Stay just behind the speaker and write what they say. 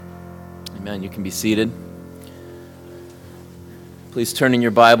Amen. You can be seated. Please turn in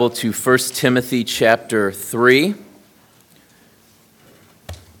your Bible to 1 Timothy chapter 3.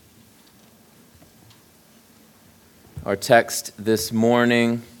 Our text this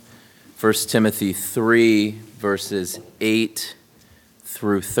morning, 1 Timothy 3, verses 8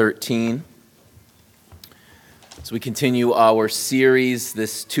 through 13. As we continue our series,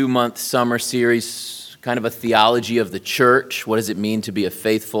 this 2-month summer series, kind of a theology of the church. What does it mean to be a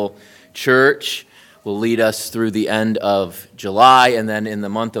faithful church? Will lead us through the end of July, and then in the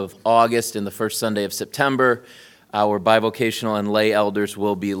month of August, in the first Sunday of September, our bivocational and lay elders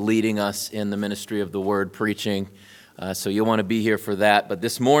will be leading us in the ministry of the word preaching. So you'll want to be here for that. But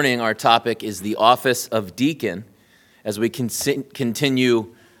this morning, our topic is the Office of Deacon, as we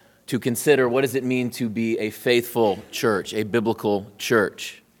continue to consider what does it mean to be a faithful church, a biblical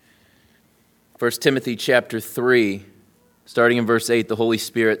church. 1 Timothy chapter 3, starting in verse 8, the Holy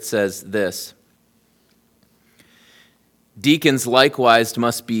Spirit says this: "Deacons likewise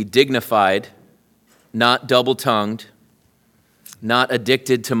must be dignified, not double-tongued, not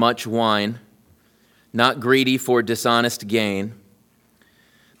addicted to much wine, not greedy for dishonest gain.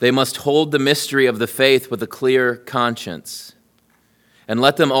 They must hold the mystery of the faith with a clear conscience. And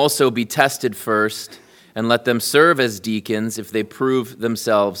let them also be tested first, and let them serve as deacons if they prove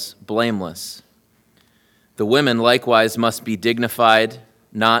themselves blameless. The women likewise must be dignified,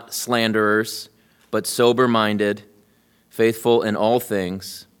 not slanderers, but sober-minded, faithful in all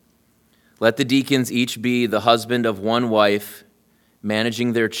things. Let the deacons each be the husband of one wife,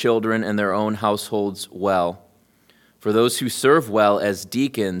 managing their children and their own households well. For those who serve well as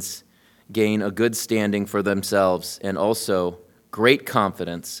deacons gain a good standing for themselves and also great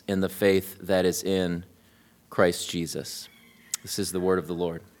confidence in the faith that is in Christ Jesus." This is the word of the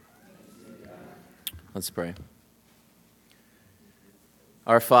Lord. Let's pray.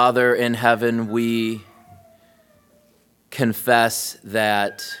 Our Father in heaven, we confess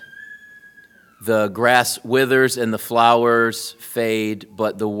that the grass withers and the flowers fade,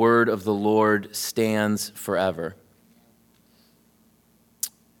 but the word of the Lord stands forever.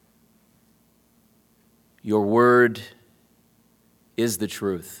 Your word is the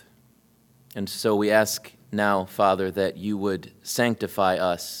truth. And so we ask now, Father, that you would sanctify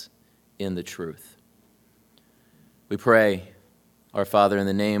us in the truth. We pray, our Father, in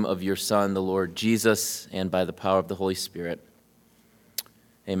the name of your Son, the Lord Jesus, and by the power of the Holy Spirit.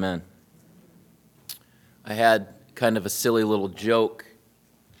 Amen. I had kind of a silly little joke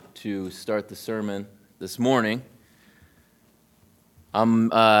to start the sermon this morning. I'm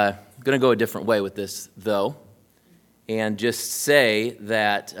going to go a different way with this, though, and just say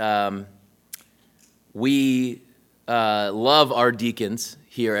that we love our deacons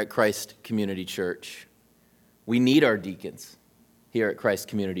here at Christ Community Church. We need our deacons here at Christ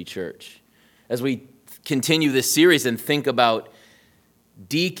Community Church. As we continue this series and think about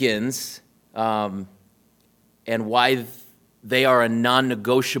deacons and why they are a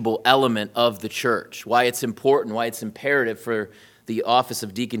non-negotiable element of the church, why it's important, why it's imperative for the office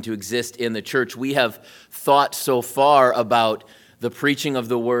of deacon to exist in the church, we have thought so far about the preaching of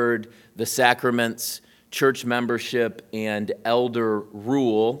the word, the sacraments, church membership, and elder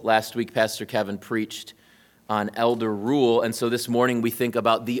rule. Last week, Pastor Kevin preached on elder rule, and so this morning we think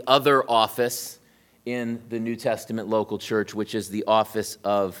about the other office in the New Testament local church, which is the office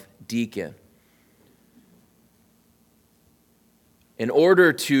of deacon. In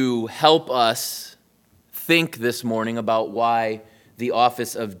order to help us think this morning about why the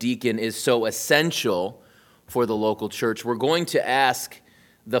office of deacon is so essential for the local church, we're going to ask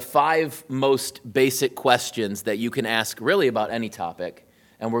the 5 most basic questions that you can ask really about any topic,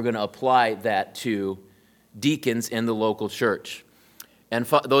 and we're going to apply that to deacons in the local church. And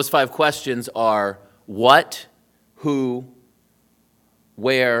those 5 questions are what, who,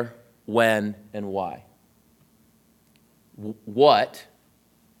 where, when, and why. What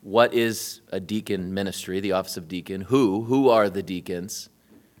is a deacon ministry, the office of deacon? Who are the deacons?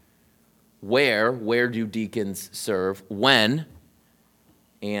 Where do deacons serve? When,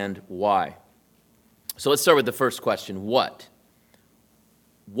 and why? So let's start with the first question, what?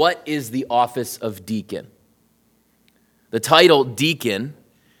 What is the office of deacon? The title deacon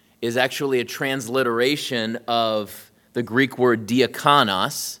is actually a transliteration of the Greek word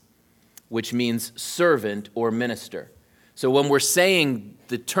diakonos, which means servant or minister. So when we're saying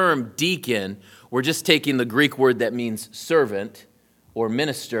the term deacon, we're just taking the Greek word that means servant or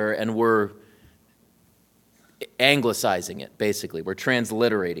minister, and we're anglicizing it, basically. We're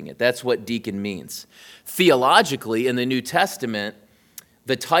transliterating it. That's what deacon means. Theologically, in the New Testament,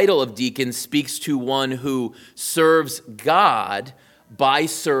 the title of deacon speaks to one who serves God by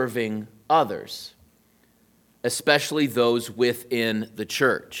serving others, especially those within the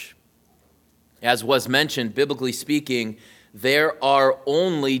church. As was mentioned, biblically speaking, there are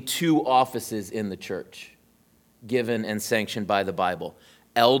only two offices in the church given and sanctioned by the Bible: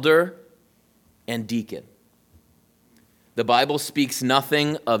 elder and deacon. The Bible speaks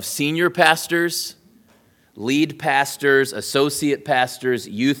nothing of senior pastors, lead pastors, associate pastors,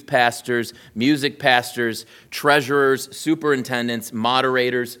 youth pastors, music pastors, treasurers, superintendents,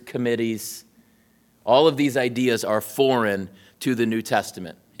 moderators, committees. All of these ideas are foreign to the New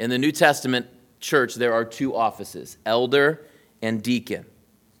Testament. In the New Testament church, there are two offices: elder and deacon.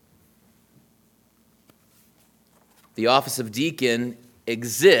 The office of deacon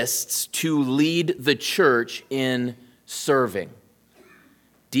exists to lead the church in serving.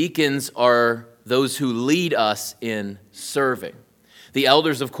 Deacons are those who lead us in serving. The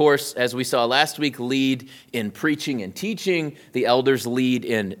elders, of course, as we saw last week, lead in preaching and teaching. The elders lead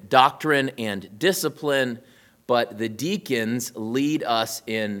in doctrine and discipline, but the deacons lead us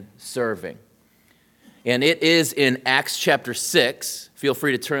in serving. And it is in Acts chapter 6, feel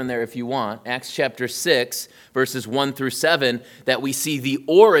free to turn there if you want, Acts chapter 6, verses 1 through 7, that we see the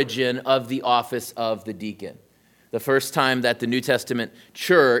origin of the office of the deacon. The first time that the New Testament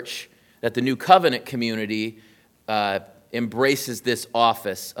church, that the New Covenant community embraces this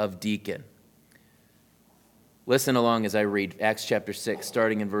office of deacon. Listen along as I read Acts chapter 6,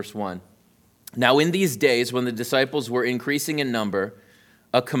 starting in verse 1. Now in these days, when the disciples were increasing in number,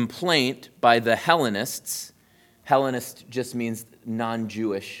 a complaint by the Hellenists — Hellenist just means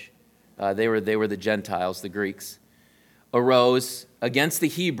non-Jewish, they were the Gentiles, the Greeks — arose against the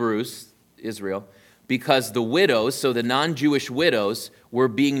Hebrews, Israel, because the widows, so the non-Jewish widows, were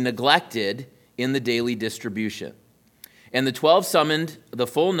being neglected in the daily distribution. And the 12 summoned the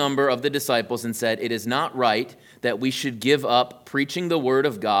full number of the disciples and said, "It is not right that we should give up preaching the word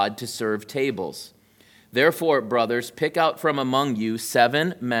of God to serve tables. Therefore, brothers, pick out from among you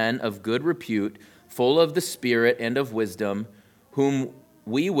 7 men of good repute, full of the Spirit and of wisdom, whom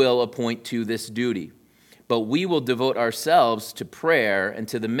we will appoint to this duty. But we will devote ourselves to prayer and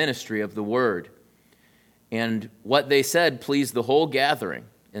to the ministry of the word." And what they said pleased the whole gathering,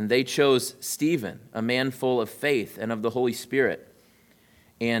 and they chose Stephen, a man full of faith and of the Holy Spirit,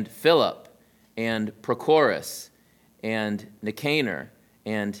 and Philip, and Prochorus, and Nicanor,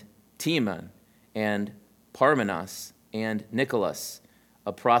 and Timon, and Parmenas, and Nicholas,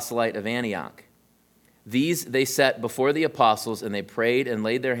 a proselyte of Antioch. These they set before the apostles, and they prayed and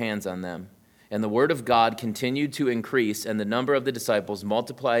laid their hands on them. And the word of God continued to increase, and the number of the disciples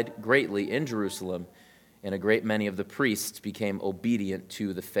multiplied greatly in Jerusalem, and a great many of the priests became obedient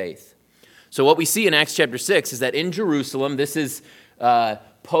to the faith. So what we see in Acts chapter 6 is that in Jerusalem, this is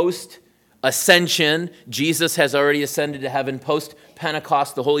post-ascension. Jesus has already ascended to heaven.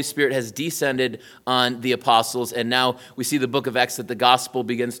 Post-Pentecost, the Holy Spirit has descended on the apostles. And now we see the book of Acts that the gospel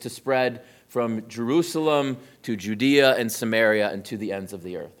begins to spread from Jerusalem to Judea and Samaria and to the ends of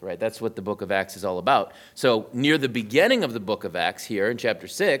the earth, right? That's what the book of Acts is all about. So near the beginning of the book of Acts here in chapter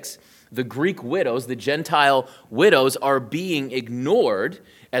 6, the Greek widows, the Gentile widows, are being ignored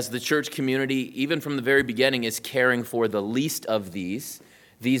as the church community, even from the very beginning, is caring for the least of these.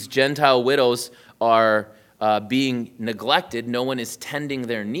 These Gentile widows are being neglected. No one is tending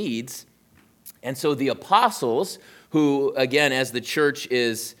their needs. And so the apostles, who, again, as the church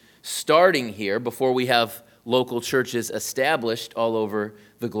is starting here, before we have local churches established all over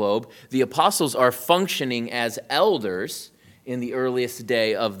the globe, the apostles are functioning as elders in the earliest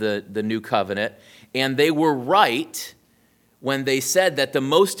day of the new covenant, and they were right when they said that the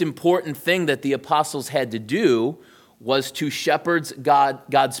most important thing that the apostles had to do was to shepherd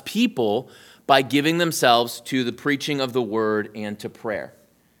God's people by giving themselves to the preaching of the word and to prayer.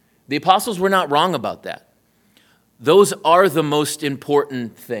 The apostles were not wrong about that. Those are the most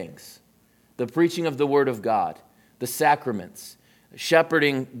important things: the preaching of the word of God, the sacraments,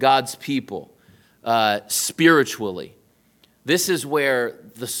 shepherding God's people spiritually. This is where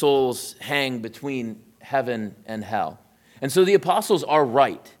the souls hang between heaven and hell. And so the apostles are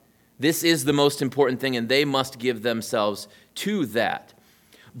right. This is the most important thing, and they must give themselves to that.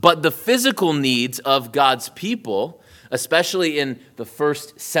 But the physical needs of God's people, especially in the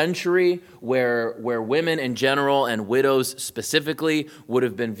first century, where women in general and widows specifically would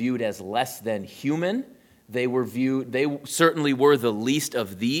have been viewed as less than human, they certainly were the least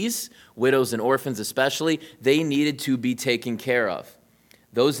of these, widows and orphans especially. They needed to be taken care of.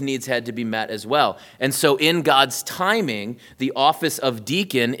 Those needs had to be met as well. And so in God's timing, the office of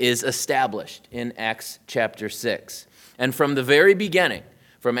deacon is established in Acts chapter 6. And from the very beginning,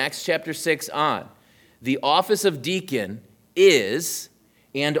 from Acts chapter 6 on, the office of deacon is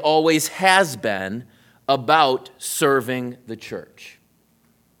and always has been about serving the church.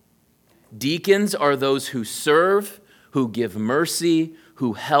 Deacons are those who serve, who give mercy,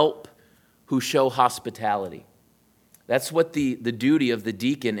 who help, who show hospitality. That's what the duty of the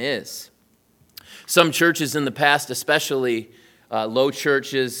deacon is. Some churches in the past, especially low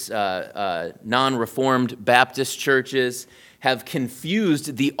churches, non-Reformed Baptist churches, have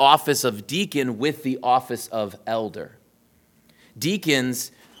confused the office of deacon with the office of elder.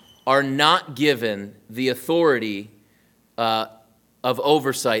 Deacons are not given the authority of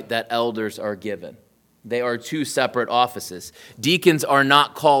oversight that elders are given. They are two separate offices. Deacons are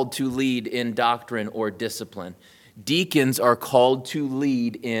not called to lead in doctrine or discipline. Deacons are called to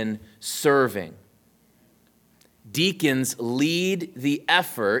lead in serving. Deacons lead the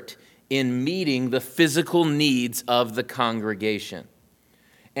effort in meeting the physical needs of the congregation.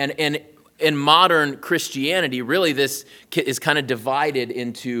 And in modern Christianity, really this is kind of divided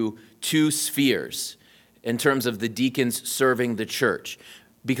into two spheres in terms of the deacons serving the church.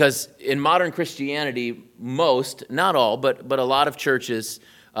 Because in modern Christianity, most, not all, but a lot of churches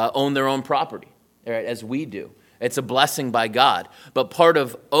own their own property, right, as we do. It's a blessing by God. But part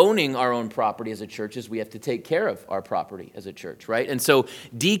of owning our own property as a church is we have to take care of our property as a church, right? And so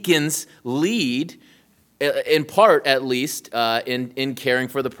deacons lead, in part at least, in caring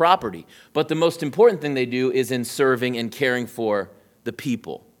for the property. But the most important thing they do is in serving and caring for the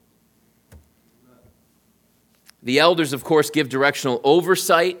people. The elders, of course, give directional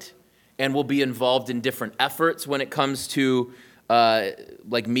oversight and will be involved in different efforts when it comes to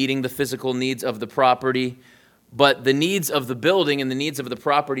like meeting the physical needs of the property. But the needs of the building and the needs of the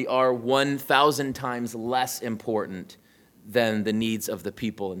property are 1,000 times less important than the needs of the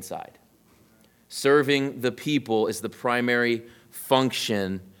people inside. Serving the people is the primary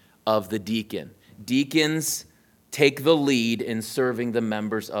function of the deacon. Deacons take the lead in serving the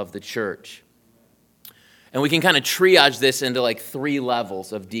members of the church. And we can kind of triage this into like 3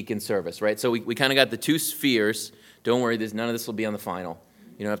 levels of deacon service, right? So we kind of got the 2 spheres. Don't worry, none of this will be on the final.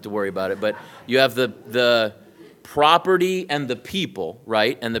 You don't have to worry about it. But you have the property and the people,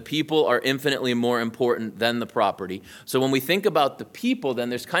 right? And the people are infinitely more important than the property. So when we think about the people, then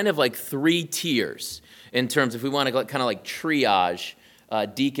there's kind of like 3 tiers in terms, if we want to kind of like triage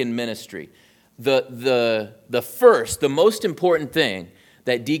deacon ministry. The first, the most important thing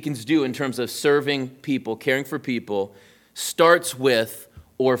that deacons do in terms of serving people, caring for people, starts with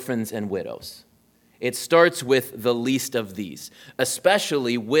orphans and widows. It starts with the least of these,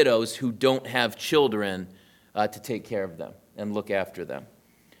 especially widows who don't have children to take care of them and look after them.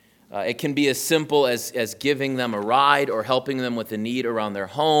 It can be as simple as giving them a ride or helping them with a need around their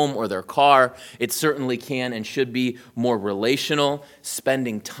home or their car. It certainly can and should be more relational,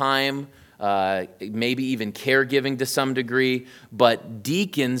 spending time, maybe even caregiving to some degree. But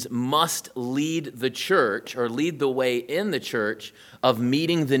deacons must lead the church or lead the way in the church of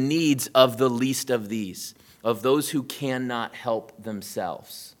meeting the needs of the least of these, of those who cannot help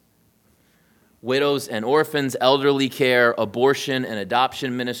themselves. Widows and orphans, elderly care, abortion and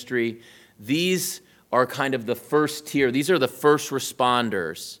adoption ministry. These are kind of the first tier. These are the first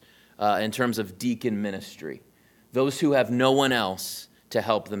responders in terms of deacon ministry. Those who have no one else to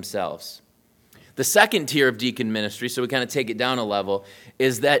help themselves. The second tier of deacon ministry, so we kind of take it down a level,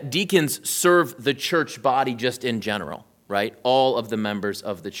 is that deacons serve the church body just in general, right? All of the members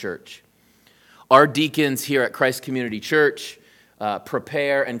of the church. Our deacons here at Christ Community Church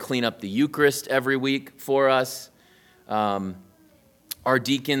prepare and clean up the Eucharist every week for us. Our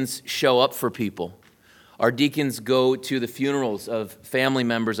deacons show up for people. Our deacons go to the funerals of family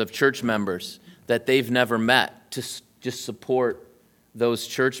members, of church members that they've never met to just support those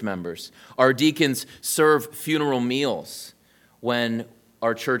church members. Our deacons serve funeral meals when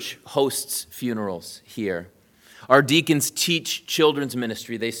our church hosts funerals here. Our deacons teach children's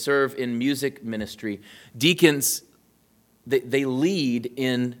ministry. They serve in music ministry. Deacons, they lead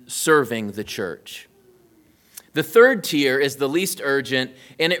in serving the church. The third tier is the least urgent,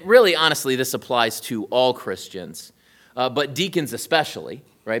 and it really, honestly, this applies to all Christians, but deacons especially,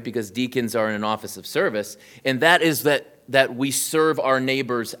 right? Because deacons are in an office of service, and that is that we serve our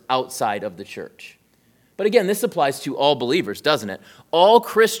neighbors outside of the church. But again, this applies to all believers, doesn't it? All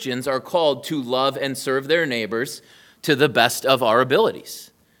Christians are called to love and serve their neighbors to the best of our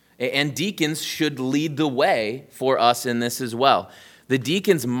abilities. And deacons should lead the way for us in this as well. The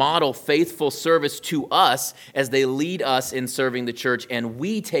deacons model faithful service to us as they lead us in serving the church, and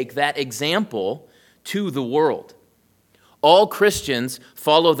we take that example to the world. All Christians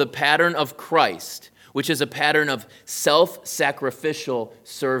follow the pattern of Christ, which is a pattern of self-sacrificial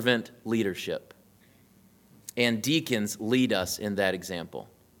servant leadership. and deacons lead us in that example.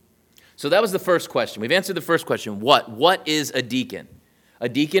 So that was the first question. We've answered the first question. What is a deacon? A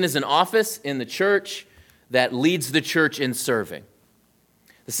deacon is an office in the church that leads the church in serving.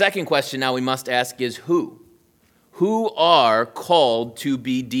 The second question now we must ask is who? Who are called to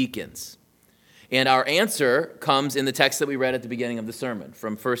be deacons? And our answer comes in the text that we read at the beginning of the sermon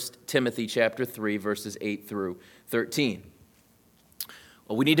from 1 Timothy chapter 3, verses 8 through 13.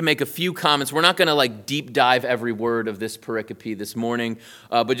 Well, we need to make a few comments. We're not going to deep dive every word of this pericope this morning,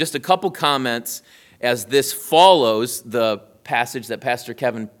 but just a couple comments as this follows the passage that Pastor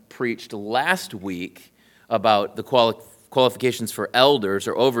Kevin preached last week about the qualifications for elders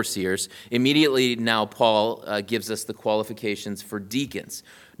or overseers. Immediately now Paul gives us the qualifications for deacons.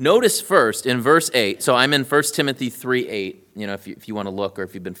 Notice first in verse 8, so I'm in 1 Timothy 3:8, if you want to look or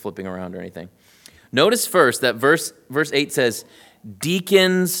if you've been flipping around or anything. Notice first that verse 8 says,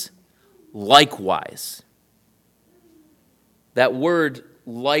 deacons likewise. That word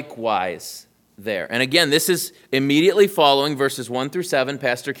likewise there. And again, this is immediately following verses 1 through 7.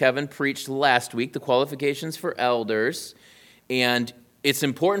 Pastor Kevin preached last week the qualifications for elders. And it's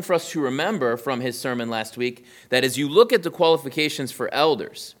important for us to remember from his sermon last week that as you look at the qualifications for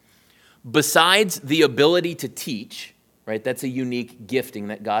elders, besides the ability to teach, right, that's a unique gifting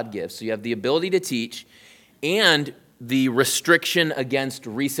that God gives. So you have the ability to teach and the restriction against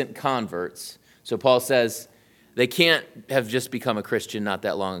recent converts. So Paul says they can't have just become a Christian not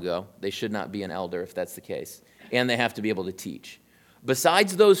that long ago. They should not be an elder if that's the case. And they have to be able to teach.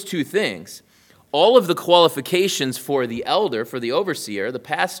 Besides those two things, all of the qualifications for the elder, for the overseer, the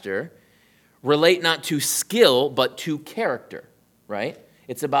pastor, relate not to skill, but to character, right?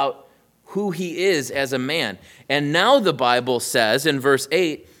 It's about who he is as a man. And now the Bible says in verse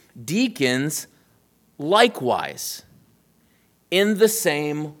 8, deacons likewise, in the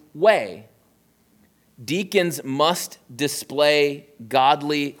same way. Deacons must display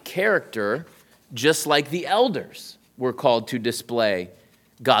godly character just like the elders were called to display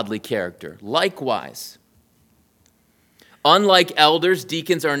godly character. Likewise, unlike elders,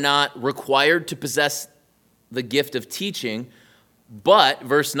 deacons are not required to possess the gift of teaching, but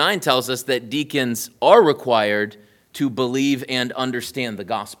verse 9 tells us that deacons are required to believe and understand the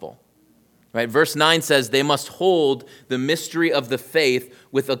gospel. Right? Verse 9 says they must hold the mystery of the faith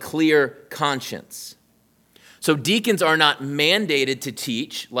with a clear conscience. So deacons are not mandated to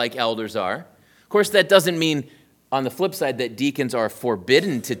teach like elders are. Of course, that doesn't mean, on the flip side, that deacons are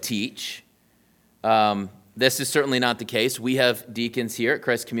forbidden to teach. This is certainly not the case. We have deacons here at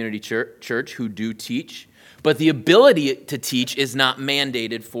Christ Community Church who do teach, but the ability to teach is not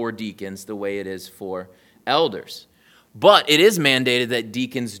mandated for deacons the way it is for elders. But it is mandated that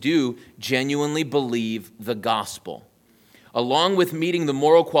deacons do genuinely believe the gospel. Along with meeting the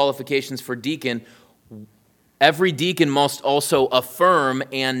moral qualifications for deacon, every deacon must also affirm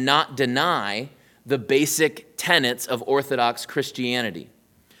and not deny the basic tenets of Orthodox Christianity.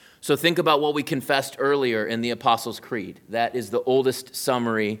 So think about what we confessed earlier in the Apostles' Creed. That is the oldest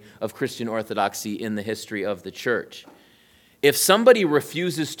summary of Christian orthodoxy in the history of the church. If somebody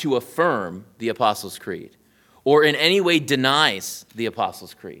refuses to affirm the Apostles' Creed, or in any way denies the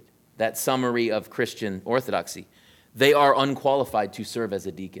Apostles' Creed, that summary of Christian orthodoxy, they are unqualified to serve as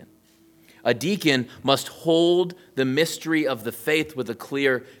a deacon. A deacon must hold the mystery of the faith with a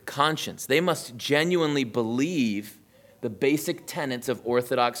clear conscience. They must genuinely believe the basic tenets of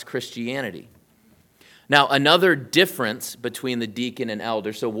Orthodox Christianity. Now, another difference between the deacon and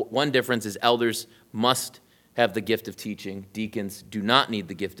elder, so one difference is elders must have the gift of teaching. Deacons do not need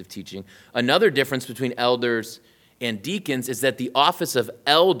the gift of teaching. Another difference between elders and deacons is that the office of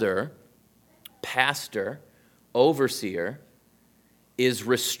elder, pastor, overseer, is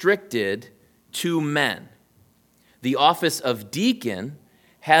restricted to men. The office of deacon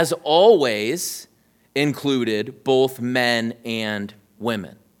has always included both men and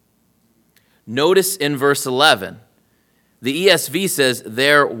women. Notice in verse 11, the ESV says,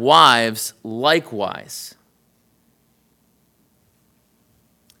 their wives likewise.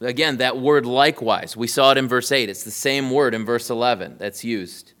 Again, that word likewise, we saw it in verse 8. It's the same word in verse 11 that's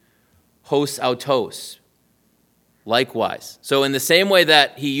used. Hos autos. Likewise. So in the same way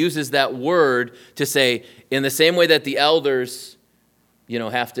that he uses that word to say, in the same way that the elders,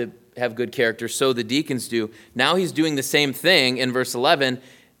 have to have good character, so the deacons do. Now he's doing the same thing in verse 11.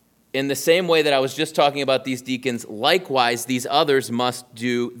 In the same way that I was just talking about these deacons, likewise, these others must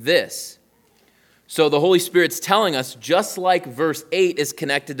do this. So the Holy Spirit's telling us, just like verse 8 is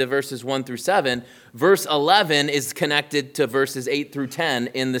connected to verses 1 through 7, verse 11 is connected to verses 8 through 10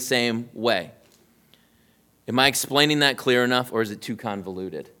 in the same way. Am I explaining that clear enough, or is it too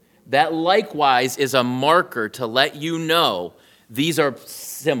convoluted? That likewise is a marker to let you know these are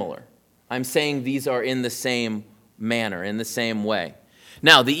similar. I'm saying these are in the same manner, in the same way.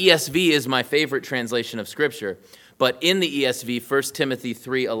 Now, the ESV is my favorite translation of Scripture, but in the ESV, 1 Timothy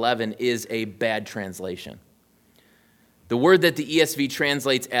 3:11 is a bad translation. The word that the ESV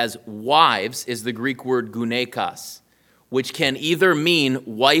translates as wives is the Greek word gunekos, which can either mean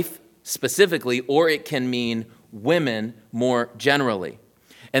wife specifically, or it can mean women more generally.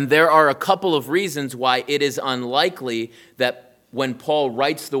 And there are a couple of reasons why it is unlikely that when Paul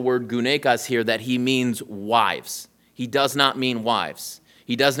writes the word gunekos here that he means wives. He does not mean wives.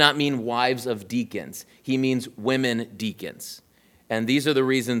 He does not mean wives of deacons. He means women deacons. And these are the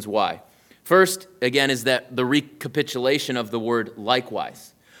reasons why. First, again, is that the recapitulation of the word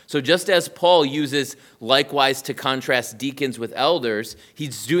likewise. So just as Paul uses likewise to contrast deacons with elders,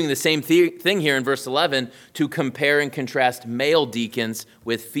 he's doing the same thing here in verse 11 to compare and contrast male deacons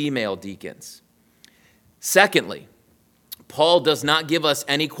with female deacons. Secondly, Paul does not give us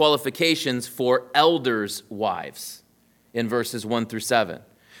any qualifications for elders' wives in verses 1 through 7.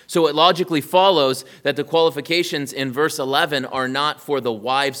 So it logically follows that the qualifications in verse 11 are not for the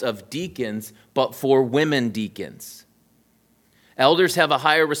wives of deacons, but for women deacons. Elders have a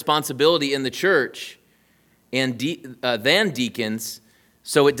higher responsibility in the church than deacons,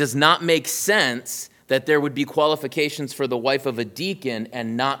 so it does not make sense that there would be qualifications for the wife of a deacon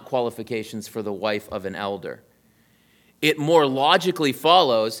and not qualifications for the wife of an elder. It more logically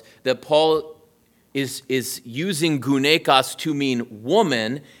follows that Paul is using gunekos to mean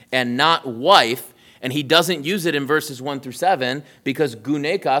woman and not wife, and he doesn't use it in verses 1 through 7 because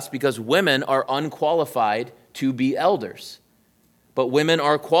women are unqualified to be elders. But women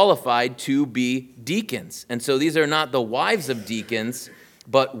are qualified to be deacons. And so these are not the wives of deacons,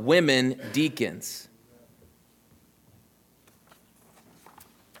 but women deacons.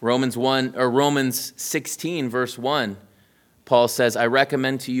 Romans 16, verse 1, Paul says, I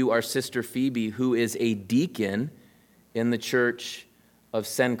recommend to you our sister Phoebe, who is a deacon in the church of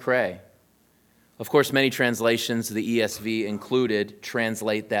Cenchreae. Of course, many translations, the ESV included,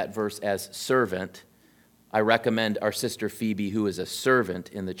 translate that verse as servant. I recommend our sister Phoebe, who is a servant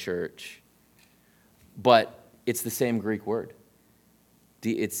in the church. But it's the same Greek word.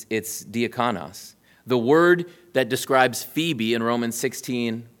 It's diakonos. The word that describes Phoebe in Romans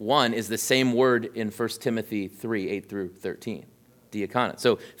 16:1 is the same word in 1 Timothy 3:8 through 13, diakonos.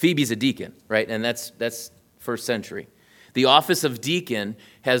 So Phoebe's a deacon, right? And that's first century. The office of deacon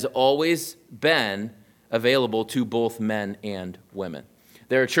has always been available to both men and women.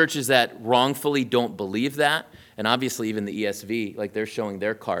 There are churches that wrongfully don't believe that, and obviously even the ESV, like they're showing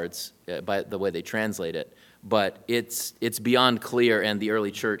their cards by the way they translate it, but it's beyond clear, and the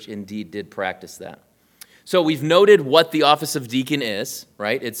early church indeed did practice that. So we've noted what the office of deacon is,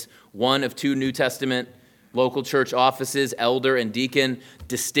 right? It's one of two New Testament local church offices, elder and deacon,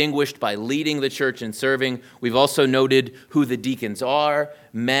 distinguished by leading the church and serving. We've also noted who the deacons are,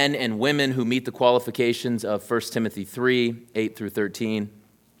 men and women who meet the qualifications of 1 Timothy 3:8 through 13.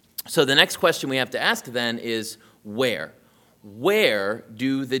 So the next question we have to ask then is where? Where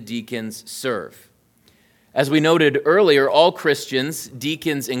do the deacons serve? As we noted earlier, all Christians,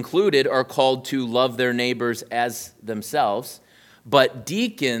 deacons included, are called to love their neighbors as themselves, but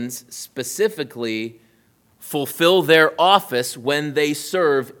deacons specifically fulfill their office when they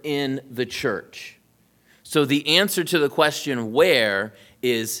serve in the church. So the answer to the question where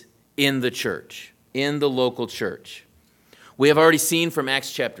is in the church, in the local church. We have already seen from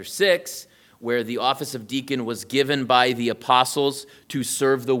Acts chapter 6 where the office of deacon was given by the apostles to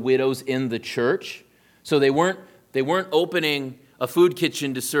serve the widows in the church. So they weren't opening a food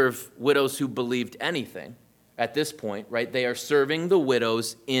kitchen to serve widows who believed anything at this point, right? They are serving the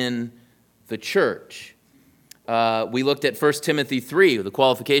widows in the church. We looked at 1 Timothy 3, the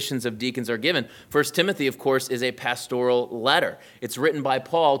qualifications of deacons are given. 1 Timothy, of course, is a pastoral letter. It's written by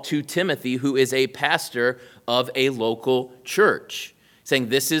Paul to Timothy, who is a pastor of a local church, saying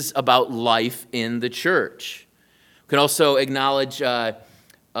this is about life in the church. We can also acknowledge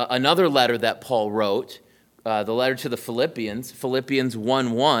another letter that Paul wrote, the letter to the Philippians, Philippians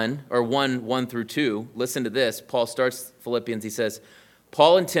 1:1, or 1 through 2. Listen to this. Paul starts Philippians, he says,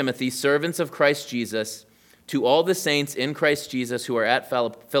 Paul and Timothy, servants of Christ Jesus, to all the saints in Christ Jesus who are at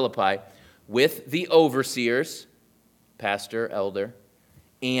Philippi, with the overseers, pastor, elder,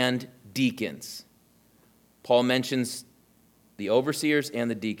 and deacons. Paul mentions the overseers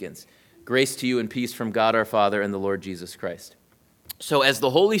and the deacons. Grace to you and peace from God our Father and the Lord Jesus Christ. So as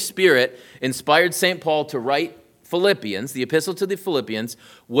the Holy Spirit inspired St. Paul to write Philippians, the epistle to the Philippians,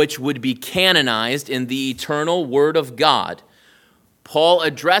 which would be canonized in the eternal Word of God, Paul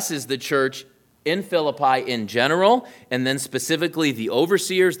addresses the church in Philippi in general, and then specifically the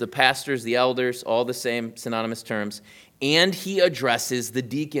overseers, the pastors, the elders, all the same synonymous terms, and he addresses the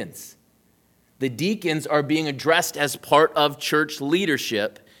deacons. The deacons are being addressed as part of church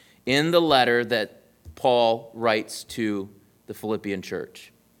leadership in the letter that Paul writes to the Philippian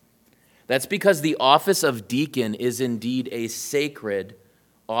church. That's because the office of deacon is indeed a sacred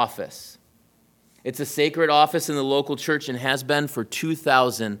office. It's a sacred office in the local church and has been for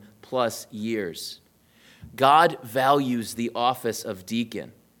 2,000 plus years. God values the office of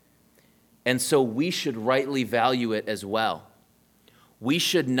deacon, and so we should rightly value it as well. We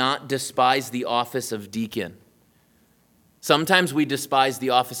should not despise the office of deacon. Sometimes we despise the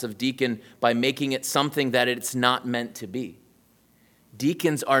office of deacon by making it something that it's not meant to be.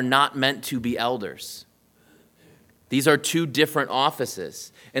 Deacons are not meant to be elders. These are two different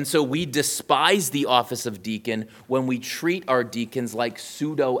offices. And so we despise the office of deacon when we treat our deacons like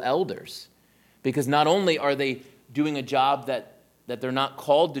pseudo-elders. Because not only are they doing a job that they're not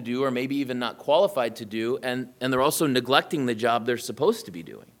called to do or maybe even not qualified to do, and they're also neglecting the job they're supposed to be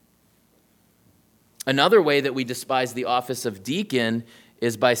doing. Another way that we despise the office of deacon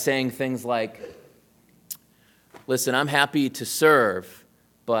is by saying things like, listen, I'm happy to serve,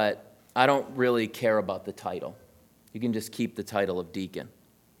 but I don't really care about the title. You can just keep the title of deacon.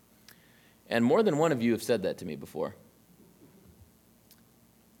 And more than one of you have said that to me before.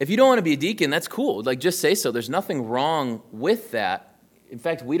 If you don't want to be a deacon, that's cool. Like, just say so. There's nothing wrong with that. In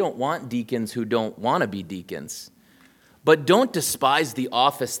fact, we don't want deacons who don't want to be deacons. But don't despise the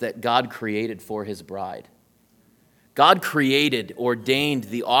office that God created for his bride. God created, ordained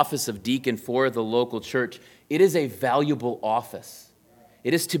the office of deacon for the local church. It is a valuable office.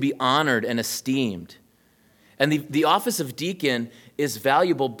 It is to be honored and esteemed. And the office of deacon is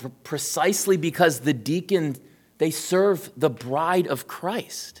valuable precisely because the deacon, they serve the bride of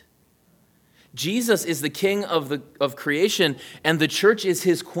Christ. Jesus is the king of creation, and the church is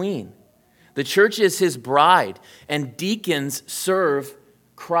his queen. The church is his bride, and deacons serve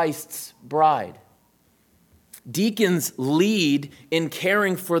Christ's bride. Deacons lead in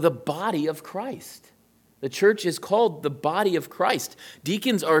caring for the body of Christ. The church is called the body of Christ.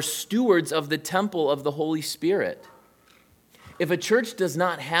 Deacons are stewards of the temple of the Holy Spirit. If a church does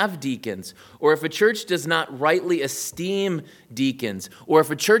not have deacons, or if a church does not rightly esteem deacons, or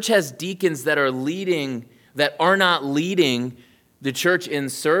if a church has deacons that are not leading the church in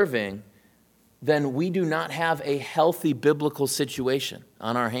serving, then we do not have a healthy biblical situation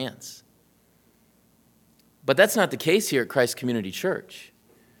on our hands. But that's not the case here at Christ Community Church.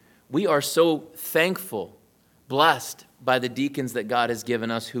 We are so thankful, blessed by the deacons that God has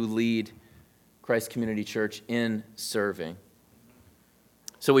given us who lead Christ Community Church in serving.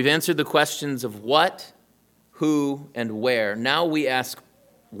 So we've answered the questions of what, who, and where. Now we ask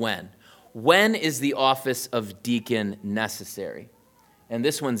when. When is the office of deacon necessary? And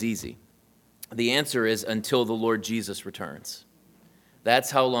this one's easy. The answer is until the Lord Jesus returns.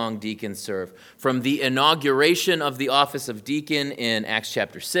 That's how long deacons serve. From the inauguration of the office of deacon in Acts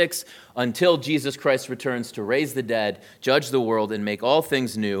chapter 6 until Jesus Christ returns to raise the dead, judge the world, and make all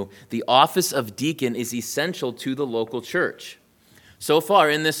things new, the office of deacon is essential to the local church. So far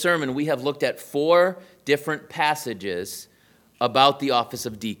in this sermon, we have looked at 4 different passages about the office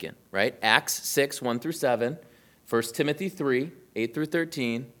of deacon, right? Acts 6, 1 through 7, 1 Timothy 3, 8 through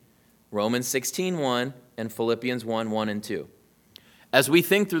 13, Romans 16, 1, and Philippians 1, 1 and 2. As we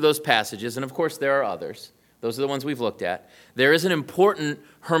think through those passages, and of course there are others, those are the ones we've looked at, there is an important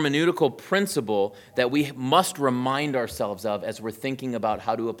hermeneutical principle that we must remind ourselves of as we're thinking about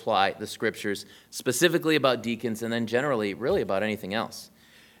how to apply the scriptures, specifically about deacons and then generally really about anything else.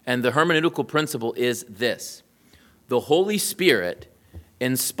 And the hermeneutical principle is this: the Holy Spirit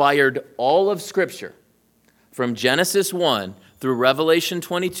inspired all of Scripture. From Genesis 1 through Revelation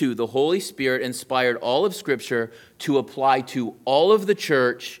 22, the Holy Spirit inspired all of Scripture to apply to all of the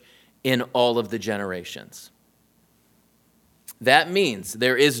church in all of the generations. That means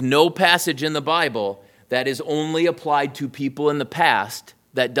there is no passage in the Bible that is only applied to people in the past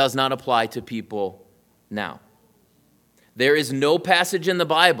that does not apply to people now. There is no passage in the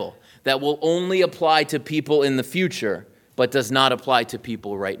Bible that will only apply to people in the future but does not apply to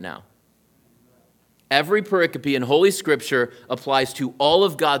people right now. Every pericope in Holy Scripture applies to all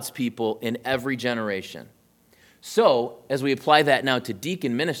of God's people in every generation. So, as we apply that now to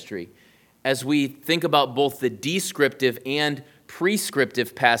deacon ministry, as we think about both the descriptive and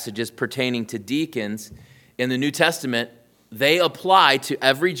prescriptive passages pertaining to deacons in the New Testament, they apply to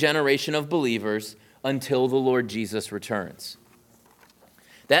every generation of believers until the Lord Jesus returns.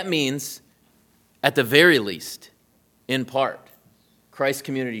 That means, at the very least, in part, Christ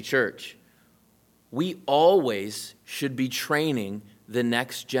Community Church, we always should be training the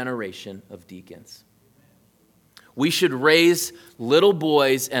next generation of deacons. We should raise little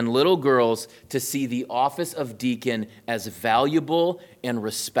boys and little girls to see the office of deacon as valuable and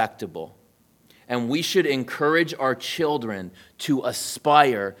respectable. And we should encourage our children to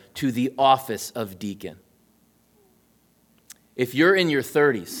aspire to the office of deacon. If you're in your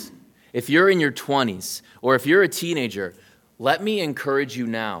 30s, if you're in your 20s, or if you're a teenager, let me encourage you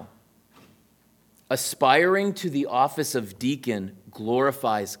now. Aspiring to the office of deacon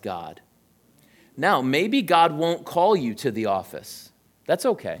glorifies God. Now, maybe God won't call you to the office. That's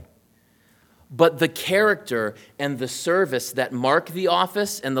okay. But the character and the service that mark the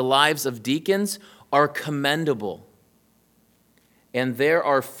office and the lives of deacons are commendable. And there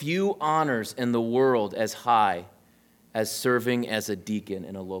are few honors in the world as high as serving as a deacon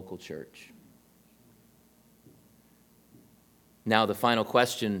in a local church. Now, the final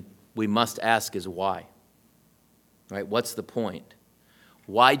question we must ask is why? Right? What's the point?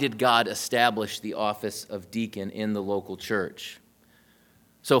 Why did God establish the office of deacon in the local church?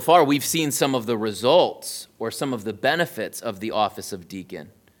 So far, we've seen some of the results or some of the benefits of the office of deacon.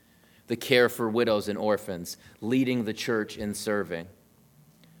 The care for widows and orphans, leading the church in serving.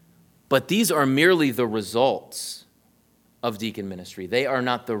 But these are merely the results of deacon ministry. They are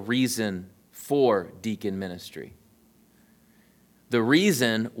not the reason for deacon ministry. The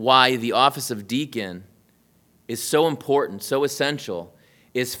reason why the office of deacon is so important, so essential,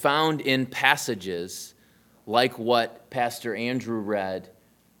 is found in passages like what Pastor Andrew read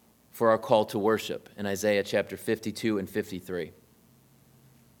for our call to worship in Isaiah chapter 52 and 53.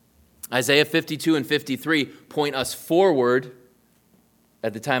 Isaiah 52 and 53 point us forward,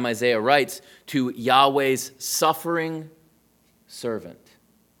 at the time Isaiah writes, to Yahweh's suffering servant.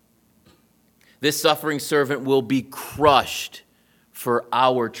 This suffering servant will be crushed for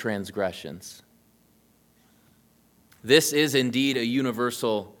our transgressions. This is indeed a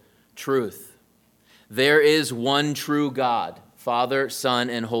universal truth. There is one true God, Father, Son,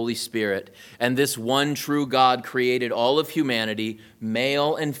 and Holy Spirit. And this one true God created all of humanity,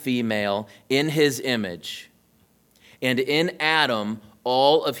 male and female, in his image. And in Adam,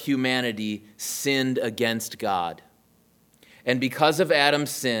 all of humanity sinned against God. And because of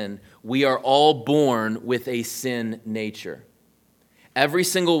Adam's sin, we are all born with a sin nature. Every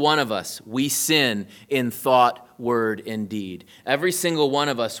single one of us, we sin in thought, word, and deed. Every single one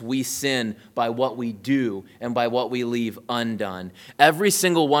of us, we sin by what we do and by what we leave undone. Every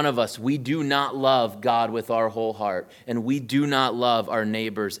single one of us, we do not love God with our whole heart, and we do not love our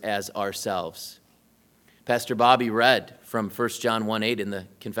neighbors as ourselves. Pastor Bobby read from 1 John 1:8 in the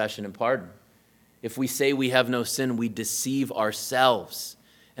Confession and Pardon. If we say we have no sin, we deceive ourselves,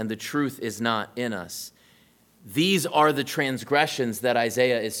 and the truth is not in us. These are the transgressions that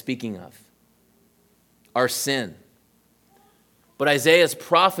Isaiah is speaking of. Our sin. But Isaiah's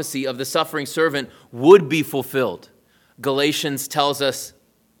prophecy of the suffering servant would be fulfilled. Galatians tells us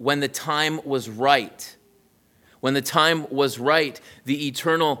when the time was right. When the time was right, the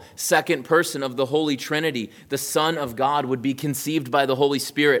eternal second person of the Holy Trinity, the Son of God, would be conceived by the Holy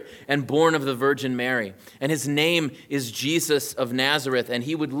Spirit and born of the Virgin Mary. And his name is Jesus of Nazareth, and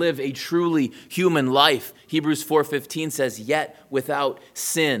he would live a truly human life. Hebrews 4:15 says, yet without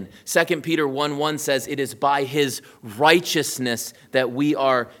sin. 2 Peter 1:1 says, it is by his righteousness that we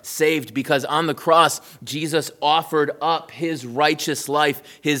are saved, because on the cross, Jesus offered up his righteous life,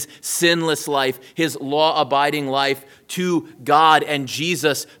 his sinless life, his law-abiding life to God, and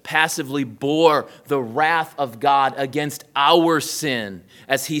Jesus passively bore the wrath of God against our sin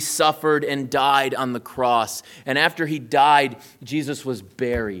as he suffered and died on the cross. And after he died, Jesus was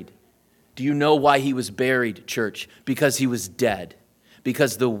buried. Do you know why he was buried, church? Because he was dead.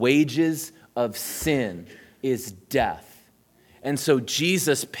 Because the wages of sin is death. And so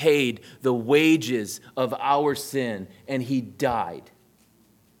Jesus paid the wages of our sin, and he died.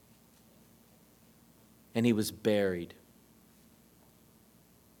 And he was buried.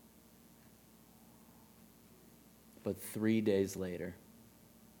 But 3 days later,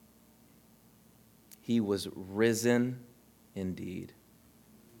 he was risen indeed.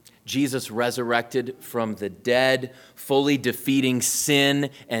 Jesus resurrected from the dead, fully defeating sin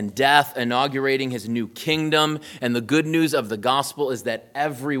and death, inaugurating his new kingdom. And the good news of the gospel is that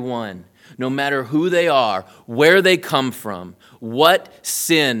everyone, no matter who they are, where they come from, what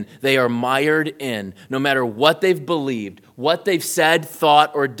sin they are mired in, no matter what they've believed, what they've said,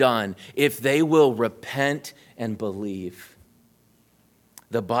 thought, or done, if they will repent and believe,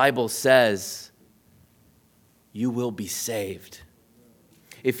 the Bible says you will be saved.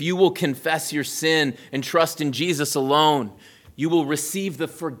 If you will confess your sin and trust in Jesus alone, You will receive the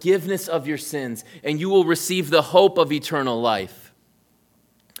forgiveness of your sins, and you will receive the hope of eternal life.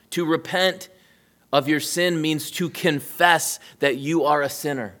 To repent of your sin means to confess that you are a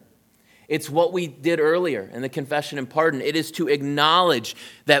sinner. It's what we did earlier in the confession and pardon. It is to acknowledge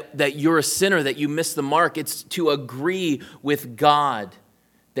that you're a sinner, that you missed the mark. It's to agree with God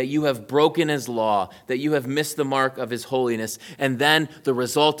that you have broken his law, that you have missed the mark of his holiness. And then the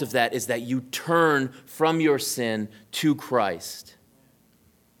result of that is that you turn from your sin to Christ.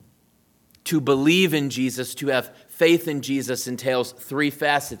 To believe in Jesus, to have faith in Jesus entails three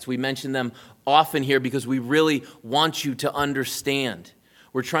facets. We mention them often here because we really want you to understand.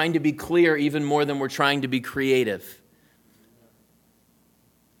 We're trying to be clear even more than we're trying to be creative.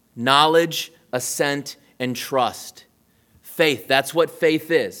 Knowledge, assent, and trust. Faith, that's what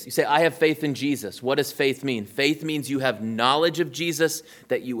faith is. You say, I have faith in Jesus. What does faith mean? Faith means you have knowledge of Jesus,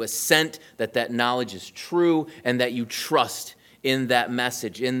 that you assent, that knowledge is true, and that you trust in that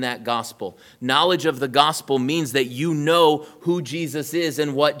message, in that gospel. Knowledge of the gospel means that you know who Jesus is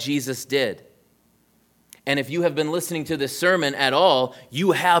and what Jesus did. And if you have been listening to this sermon at all,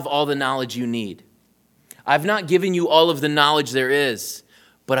 you have all the knowledge you need. I've not given you all of the knowledge there is,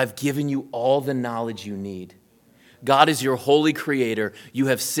 but I've given you all the knowledge you need. God is your holy creator. You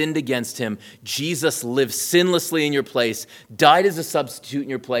have sinned against him. Jesus lived sinlessly in your place, died as a substitute in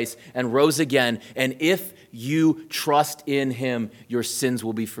your place, and rose again. And if you trust in him, your sins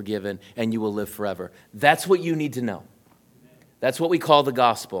will be forgiven and you will live forever. That's what you need to know. That's what we call the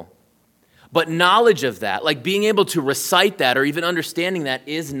gospel. But knowledge of that, like being able to recite that or even understanding that,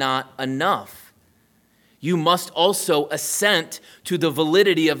 is not enough. You must also assent to the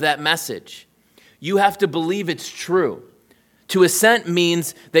validity of that message. You have to believe it's true. To assent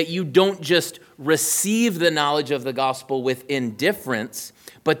means that you don't just receive the knowledge of the gospel with indifference,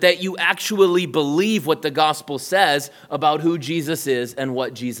 but that you actually believe what the gospel says about who Jesus is and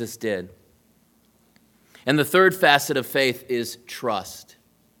what Jesus did. And the third facet of faith is trust.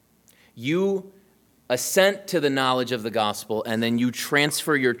 You assent to the knowledge of the gospel, and then you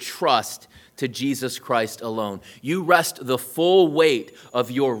transfer your trust to Jesus Christ alone. You rest the full weight of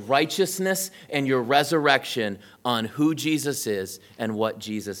your righteousness and your resurrection on who Jesus is and what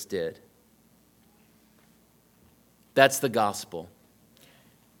Jesus did. That's the gospel.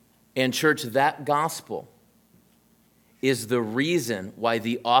 And church, that gospel is the reason why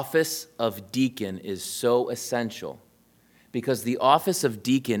the office of deacon is so essential. Because the office of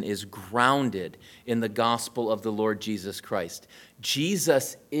deacon is grounded in the gospel of the Lord Jesus Christ.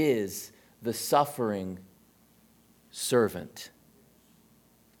 Jesus is the suffering servant.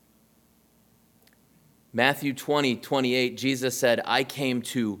 Matthew 20:28, Jesus said, I came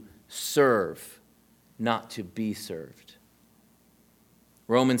to serve, not to be served.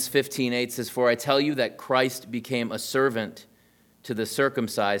 Romans 15:8 says, for I tell you that Christ became a servant to the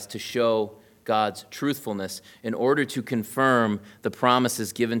circumcised to show God's truthfulness, in order to confirm the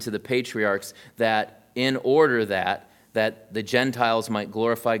promises given to the patriarchs, that in order that the Gentiles might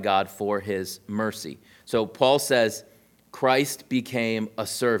glorify God for his mercy. So Paul says, Christ became a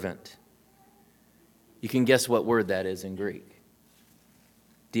servant. You can guess what word that is in Greek.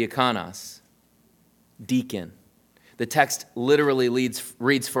 Diakonos, deacon. The text literally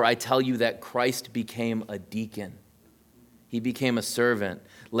reads, for I tell you that Christ became a deacon. He became a servant.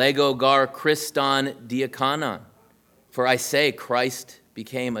 Lego gar Christon diakonon. For I say, Christ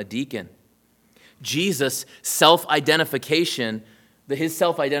became a deacon. Jesus' self-identification, his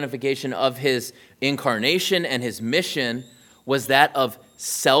self-identification of his incarnation and his mission was that of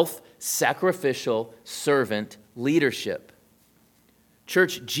self-sacrificial servant leadership.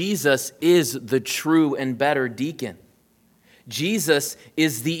 Church, Jesus is the true and better deacon. Jesus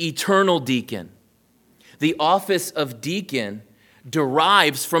is the eternal deacon. The office of deacon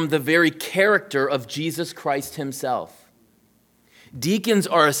derives from the very character of Jesus Christ himself. Deacons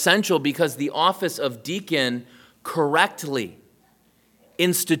are essential because the office of deacon correctly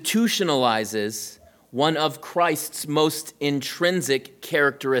institutionalizes one of Christ's most intrinsic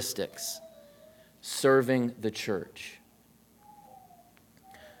characteristics, serving the church.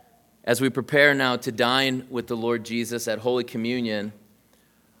 As we prepare now to dine with the Lord Jesus at Holy Communion,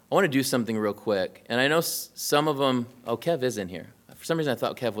 I want to do something real quick. And I know some of them, Kev is in here. For some reason I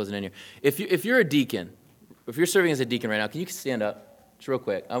thought Kev wasn't in here. If you're a deacon, if you're serving as a deacon right now, can you stand up just real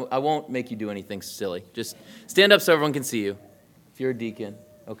quick? I won't make you do anything silly. Just stand up so everyone can see you. If you're a deacon,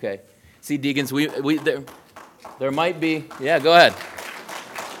 okay. See, deacons, there might be, yeah, go ahead.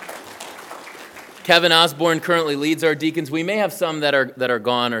 Kevin Osborne currently leads our deacons. We may have some that are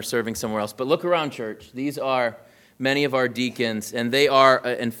gone or serving somewhere else, but look around, church. These are many of our deacons, and they are,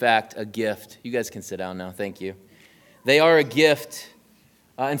 in fact, a gift. You guys can sit down now. Thank you. They are a gift.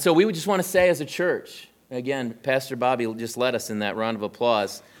 And so we would just want to say as a church, again, Pastor Bobby just led us in that round of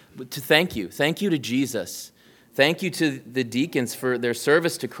applause, but to thank you. Thank you to Jesus. Thank you to the deacons for their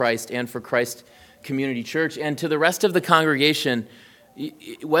service to Christ and for Christ Community Church. And to the rest of the congregation,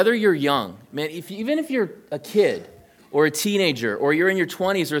 whether you're young, man, even if you're a kid or a teenager, or you're in your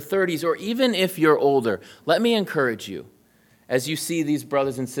 20s or 30s, or even if you're older, let me encourage you, as you see these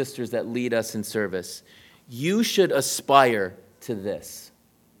brothers and sisters that lead us in service, you should aspire to this.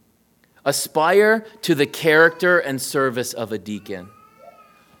 Aspire to the character and service of a deacon.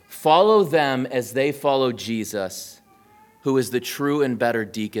 Follow them as they follow Jesus, who is the true and better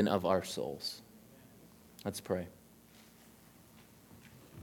deacon of our souls. Let's pray.